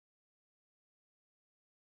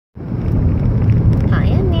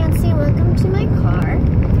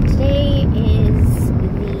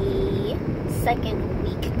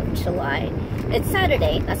July. It's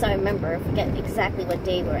Saturday, that's how I remember. I forget exactly what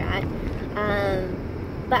day we're at.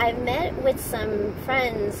 But I've met with some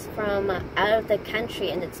friends from out of the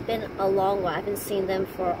country, and it's been a long while. I haven't seen them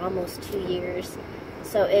for almost 2 years.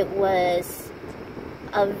 So it was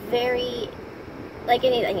a very, like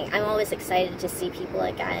anything, I'm always excited to see people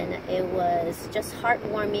again. It was just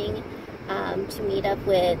heartwarming to meet up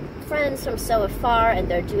with friends from so far, and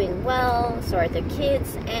they're doing well, so are their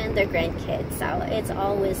kids and their grandkids. So it's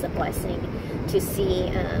always a blessing to see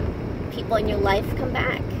people in your life come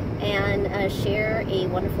back and share a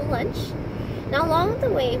wonderful lunch. Now along the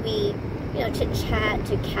way we, chit-chat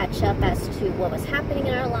to catch up as to what was happening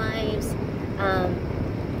in our lives.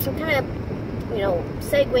 So kind of,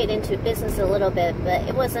 segued into business a little bit, but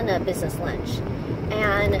it wasn't a business lunch.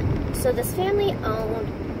 And so this family owned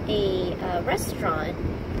a restaurant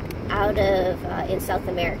out of in South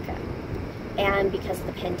America, and because of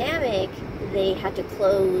the pandemic they had to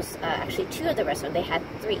close actually 2 of the restaurants. They had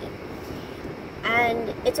 3,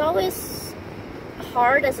 and it's always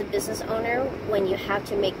hard as a business owner when you have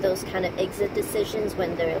to make those kind of exit decisions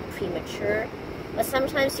when they're premature. But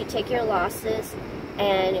sometimes you take your losses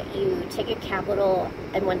and you take your capital,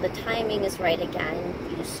 and when the timing is right again,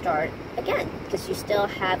 you start again, because you still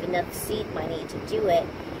have enough seed money to do it.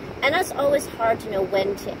 And that's always hard to know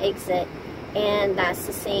when to exit, and that's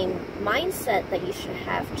the same mindset that you should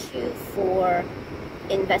have too for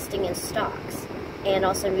investing in stocks and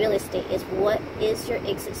also in real estate, is what is your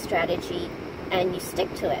exit strategy, and you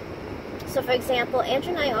stick to it. So for example,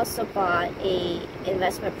 Andrew and I also bought a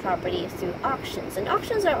investment property through auctions, and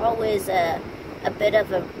auctions are always a bit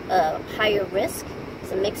of a higher risk.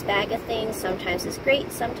 It's a mixed bag of things. Sometimes it's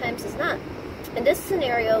great, sometimes it's not. In this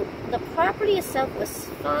scenario, the property itself was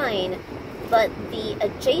fine, but the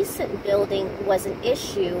adjacent building was an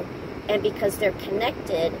issue, and because they're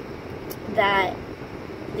connected, that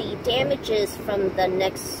the damages from the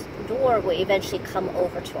next door would eventually come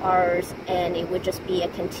over to ours, and it would just be a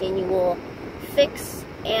continual fix.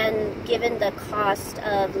 And given the cost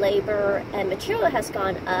of labor and material has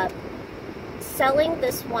gone up, selling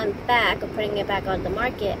this one back or putting it back on the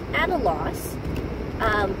market at a loss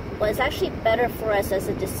was actually better for us as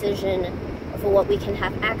a decision for what we can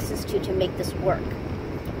have access to make this work.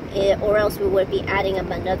 Or else we would be adding up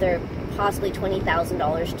another possibly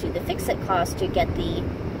 $20,000 to the fix-it cost to get the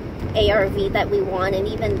ARV that we want, and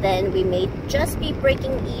even then we may just be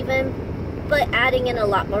breaking even, but adding in a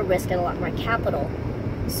lot more risk and a lot more capital.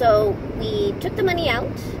 So we took the money out,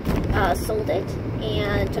 sold it,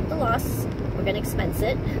 and took the loss. We're going to expense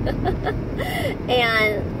it.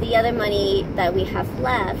 And the other money that we have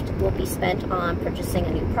left will be spent on purchasing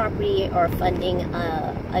a new property or funding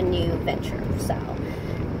a new venture. So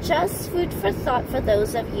just food for thought for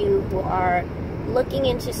those of you who are looking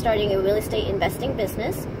into starting a real estate investing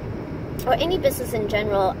business, or any business in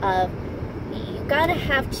general. You gotta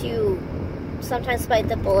have to sometimes bite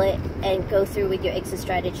the bullet and go through with your exit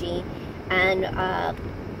strategy, and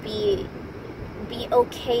be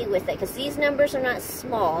okay with it, because these numbers are not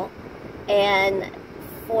small, and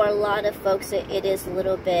for a lot of folks it is a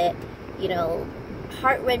little bit,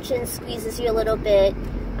 heart-wrenching, squeezes you a little bit,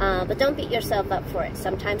 but don't beat yourself up for it.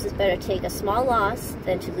 Sometimes it's better to take a small loss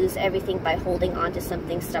than to lose everything by holding on to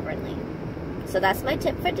something stubbornly. So that's my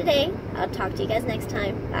tip for today. I'll talk to you guys next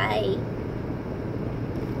time. Bye.